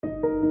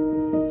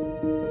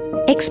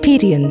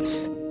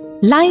Experience.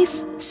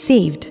 Life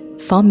saved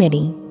for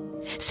many.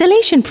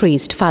 Salesian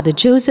priest Father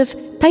Joseph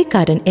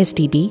Thaikaran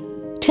SDB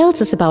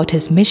tells us about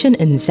his mission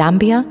in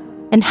Zambia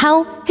and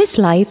how his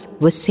life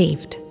was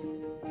saved.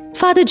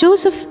 Father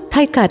Joseph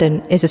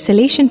Thaikaran is a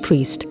Salesian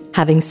priest,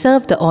 having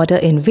served the order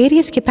in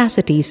various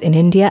capacities in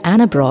India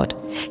and abroad.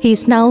 He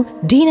is now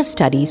Dean of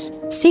Studies,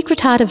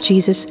 Sacred Heart of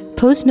Jesus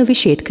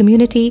Post-Novitiate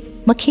Community,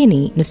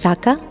 Makeni,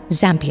 Lusaka,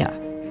 Zambia.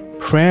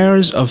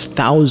 Prayers of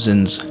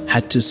thousands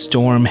had to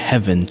storm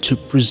heaven to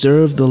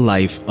preserve the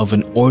life of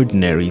an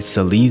ordinary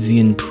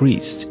Salesian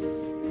priest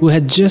who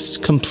had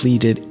just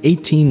completed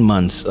 18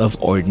 months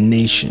of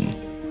ordination.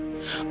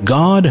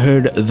 God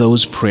heard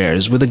those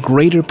prayers with a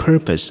greater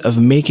purpose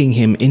of making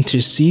him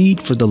intercede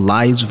for the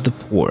lives of the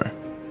poor.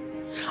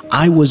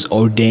 I was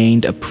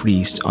ordained a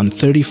priest on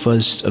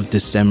 31st of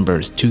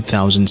December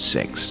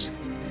 2006.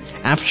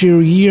 After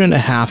a year and a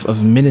half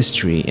of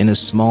ministry in a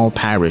small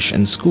parish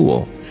and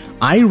school,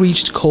 I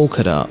reached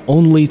Kolkata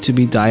only to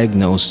be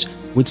diagnosed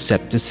with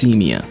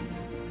septicemia.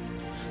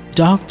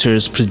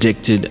 Doctors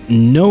predicted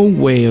no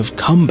way of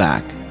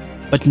comeback,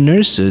 but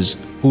nurses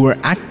who were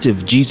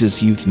active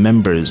Jesus Youth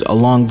members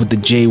along with the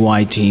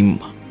JY team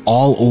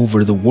all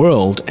over the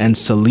world and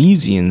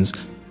Salesians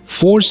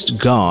forced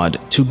God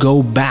to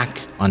go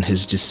back on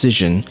his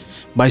decision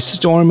by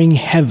storming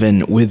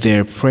heaven with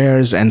their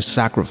prayers and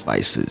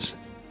sacrifices.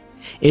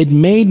 It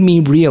made me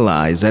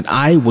realize that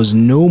I was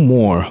no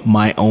more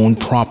my own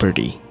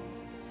property.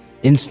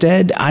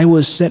 Instead, I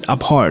was set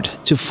apart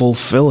to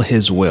fulfill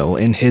his will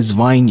in his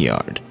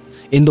vineyard,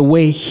 in the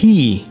way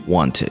he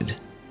wanted.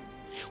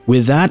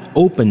 With that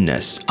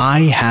openness,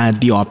 I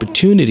had the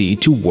opportunity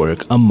to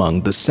work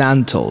among the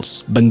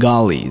Santals,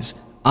 Bengalis,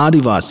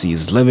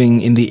 Adivasis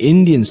living in the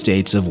Indian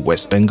states of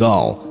West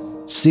Bengal,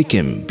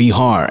 Sikkim,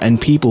 Bihar, and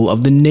people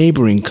of the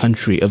neighboring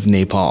country of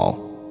Nepal.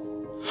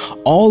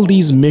 All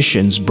these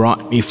missions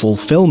brought me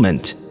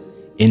fulfillment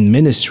in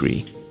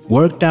ministry,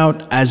 worked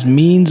out as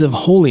means of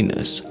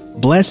holiness,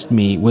 blessed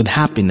me with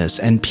happiness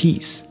and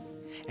peace,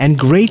 and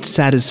great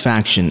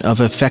satisfaction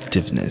of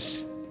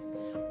effectiveness.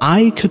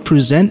 I could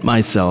present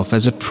myself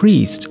as a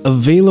priest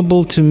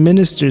available to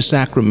minister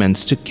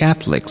sacraments to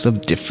Catholics of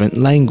different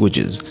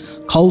languages,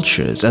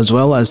 cultures, as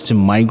well as to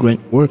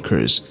migrant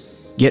workers,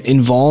 get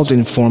involved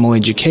in formal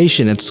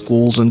education at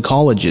schools and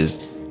colleges,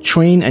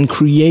 train and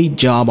create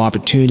job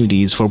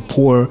opportunities for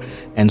poor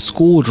and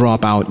school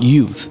dropout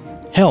youth,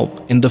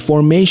 help in the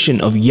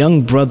formation of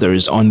young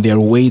brothers on their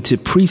way to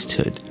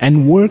priesthood,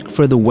 and work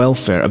for the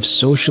welfare of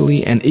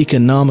socially and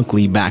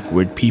economically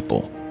backward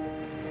people.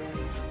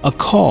 A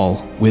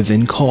call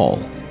within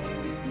call.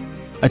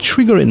 A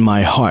trigger in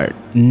my heart,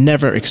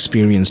 never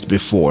experienced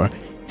before,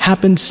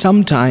 happened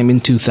sometime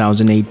in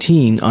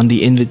 2018 on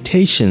the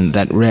invitation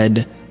that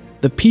read,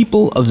 "The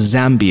people of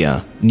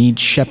Zambia need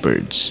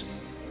shepherds,"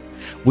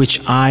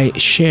 which I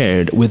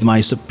shared with my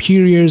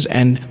superiors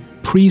and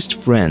priest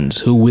friends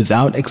who,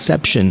 without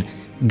exception,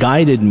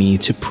 guided me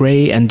to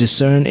pray and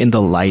discern in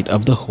the light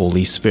of the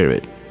Holy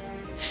Spirit.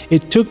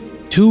 It took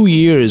 2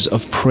 years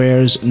of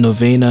prayers,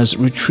 novenas,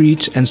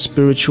 retreats, and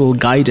spiritual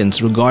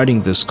guidance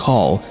regarding this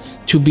call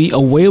to be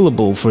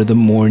available for the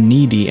more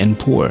needy and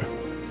poor.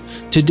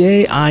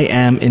 Today I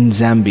am in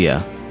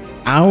Zambia.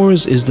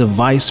 Ours is the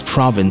vice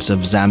province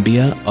of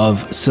Zambia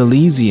of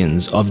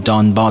Salesians of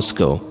Don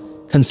Bosco,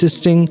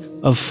 consisting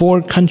of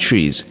 4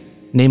 countries,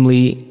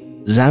 namely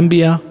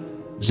Zambia,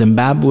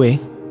 Zimbabwe,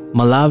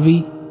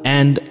 Malawi,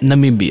 and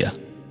Namibia.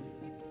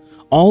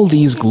 All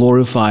these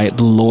glorify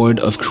the Lord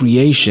of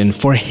creation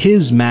for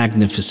his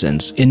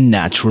magnificence in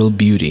natural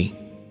beauty.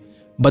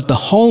 But the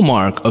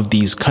hallmark of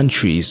these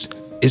countries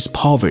is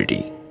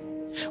poverty.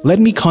 Let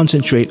me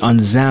concentrate on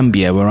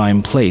Zambia, where I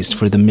am placed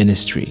for the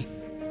ministry.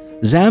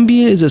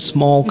 Zambia is a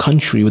small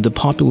country with a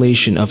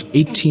population of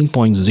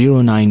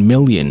 18.09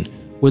 million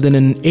within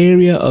an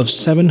area of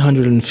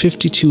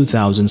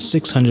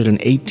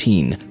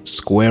 752,618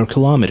 square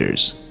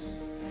kilometers.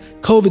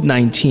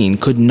 COVID-19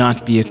 could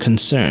not be a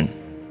concern,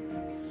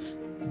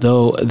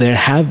 though there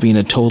have been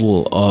a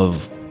total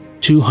of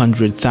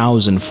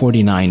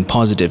 200,049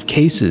 positive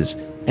cases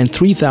and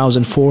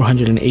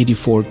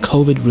 3,484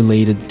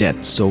 COVID-related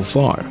deaths so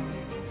far.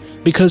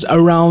 Because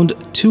around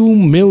 2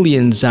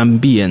 million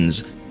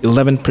Zambians,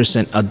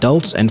 11%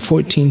 adults and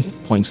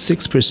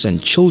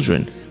 14.6%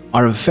 children,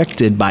 are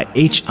affected by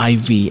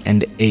HIV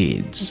and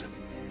AIDS.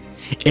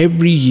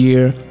 Every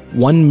year,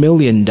 1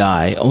 million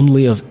die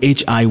only of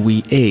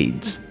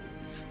HIV/AIDS.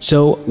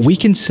 So we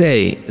can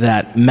say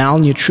that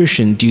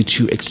malnutrition due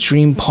to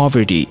extreme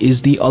poverty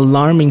is the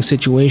alarming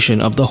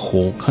situation of the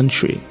whole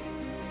country.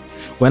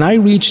 When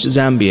I reached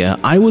Zambia,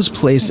 I was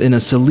placed in a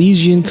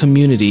Salesian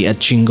community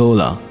at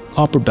Chingola,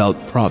 Copperbelt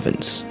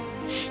Province.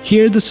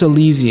 Here, the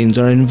Salesians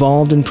are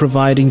involved in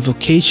providing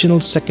vocational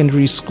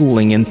secondary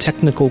schooling and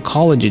technical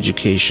college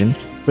education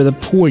for the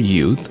poor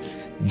youth,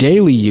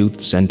 daily youth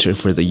center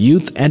for the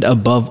youth, and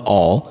above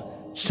all,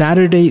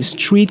 Saturday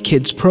Street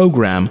Kids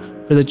program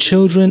for the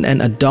children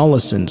and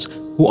adolescents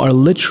who are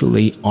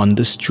literally on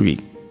the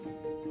street.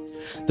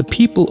 The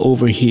people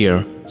over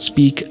here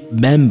speak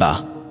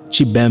Bemba,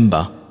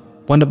 Chibemba,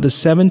 one of the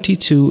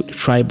 72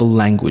 tribal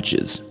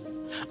languages.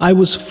 I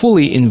was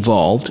fully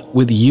involved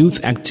with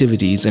youth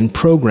activities and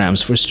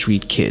programs for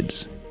street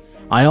kids.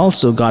 I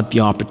also got the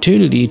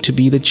opportunity to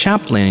be the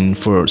chaplain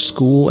for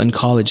school and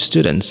college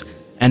students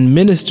and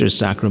minister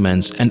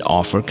sacraments and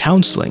offer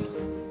counseling.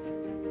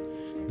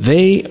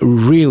 They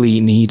really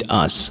need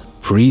us,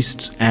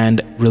 priests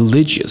and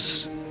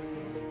religious.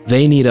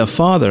 They need a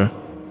father,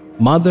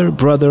 mother,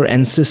 brother,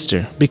 and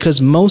sister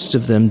because most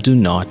of them do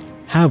not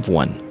have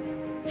one.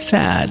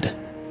 Sad.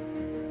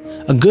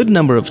 A good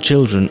number of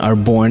children are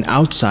born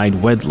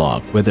outside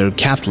wedlock, whether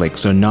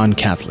Catholics or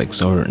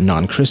non-Catholics or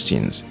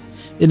non-Christians.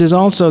 It is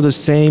also the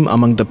same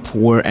among the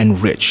poor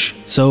and rich,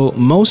 so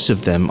most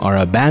of them are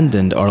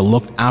abandoned or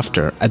looked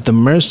after at the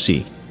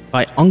mercy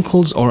by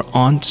uncles or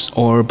aunts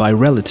or by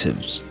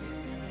relatives.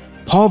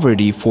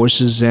 Poverty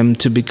forces them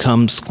to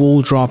become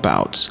school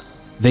dropouts.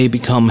 They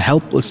become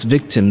helpless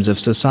victims of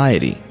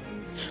society.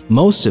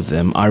 Most of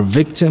them are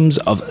victims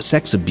of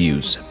sex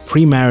abuse,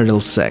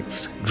 premarital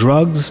sex,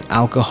 drugs,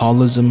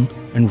 alcoholism,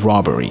 and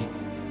robbery.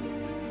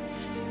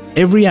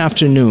 Every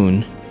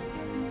afternoon,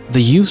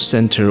 the youth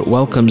center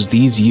welcomes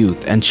these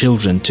youth and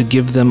children to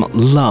give them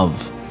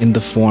love in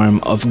the form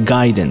of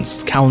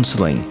guidance,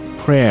 counseling,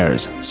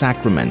 prayers,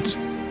 sacraments,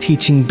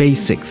 teaching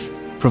basics,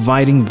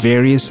 providing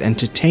various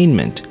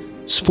entertainment,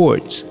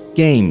 sports,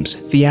 games,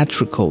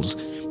 theatricals,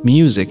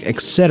 music,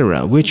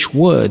 etc., which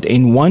would,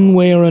 in one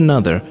way or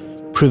another,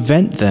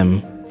 prevent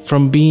them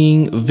from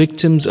being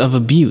victims of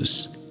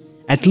abuse.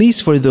 At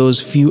least for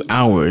those few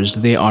hours,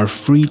 they are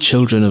free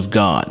children of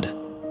God.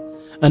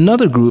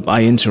 Another group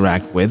I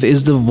interact with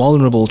is the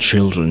vulnerable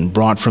children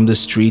brought from the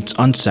streets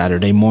on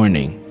Saturday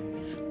morning.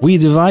 We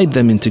divide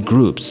them into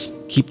groups,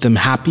 keep them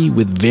happy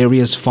with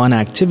various fun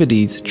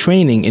activities,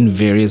 training in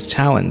various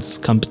talents,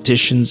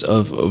 competitions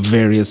of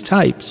various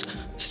types,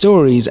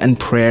 stories and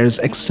prayers,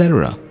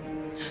 etc.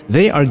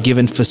 They are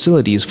given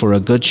facilities for a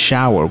good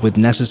shower with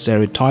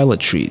necessary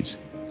toiletries.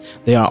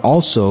 They are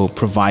also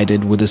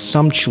provided with a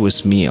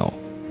sumptuous meal.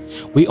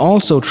 We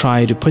also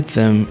try to put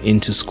them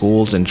into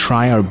schools and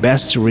try our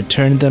best to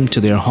return them to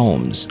their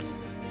homes.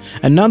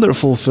 Another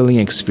fulfilling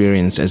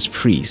experience as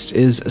priest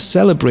is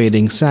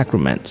celebrating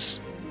sacraments,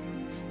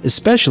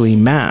 especially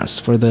Mass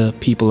for the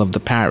people of the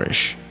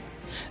parish.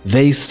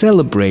 They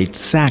celebrate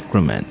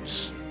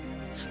sacraments.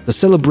 The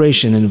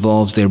celebration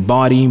involves their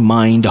body,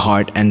 mind,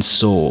 heart, and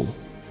soul.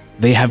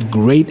 They have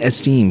great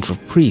esteem for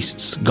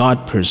priests,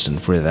 God-person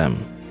for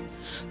them.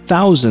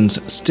 Thousands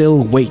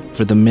still wait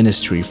for the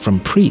ministry from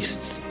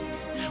priests.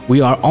 We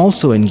are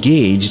also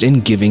engaged in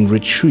giving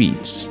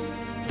retreats.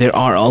 There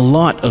are a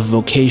lot of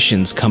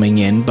vocations coming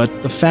in,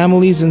 but the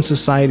families and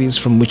societies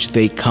from which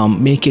they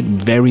come make it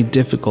very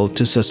difficult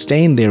to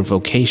sustain their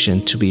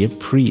vocation to be a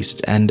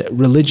priest and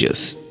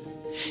religious.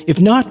 If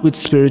not with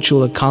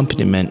spiritual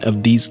accompaniment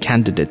of these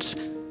candidates,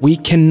 we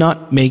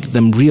cannot make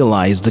them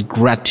realize the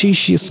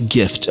gratuitous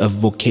gift of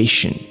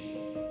vocation.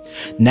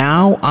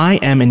 Now I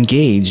am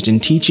engaged in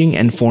teaching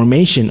and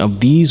formation of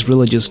these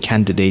religious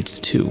candidates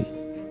too.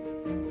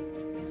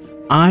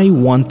 I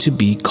want to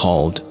be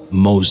called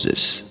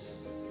Moses.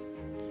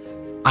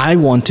 I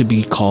want to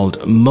be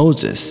called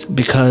Moses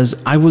because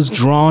I was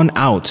drawn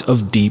out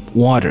of deep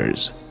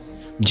waters.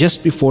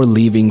 Just before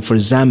leaving for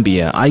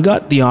Zambia, I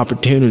got the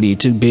opportunity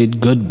to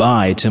bid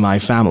goodbye to my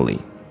family.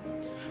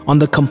 On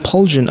the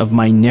compulsion of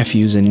my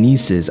nephews and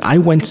nieces, I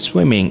went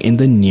swimming in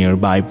the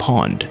nearby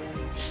pond.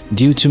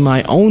 Due to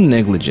my own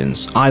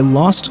negligence, I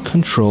lost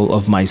control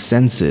of my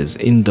senses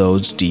in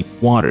those deep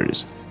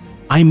waters.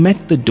 I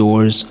met the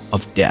doors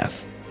of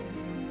death.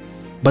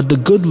 But the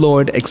good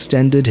Lord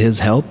extended His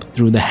help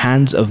through the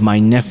hands of my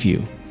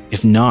nephew.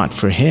 If not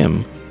for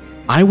him,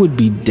 I would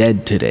be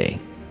dead today.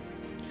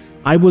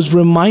 I was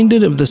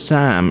reminded of the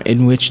psalm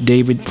in which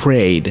David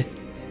prayed.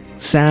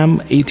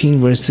 Psalm 18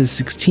 verses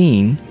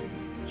 16,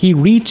 He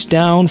reached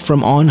down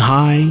from on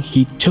high,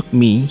 He took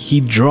me,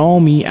 He drew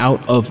me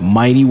out of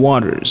mighty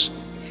waters.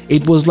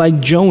 It was like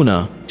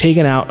Jonah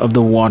taken out of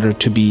the water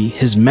to be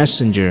His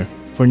messenger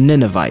for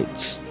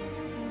Ninevites.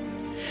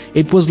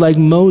 It was like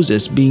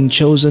Moses being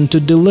chosen to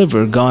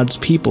deliver God's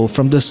people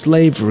from the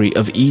slavery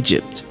of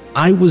Egypt.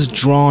 I was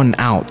drawn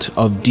out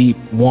of deep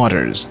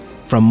waters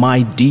from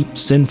my deep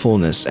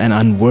sinfulness and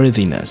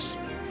unworthiness,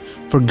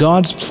 for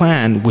God's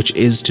plan which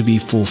is to be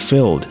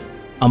fulfilled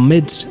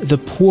amidst the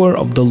poor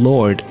of the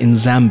Lord in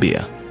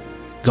Zambia.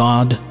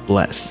 God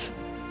bless.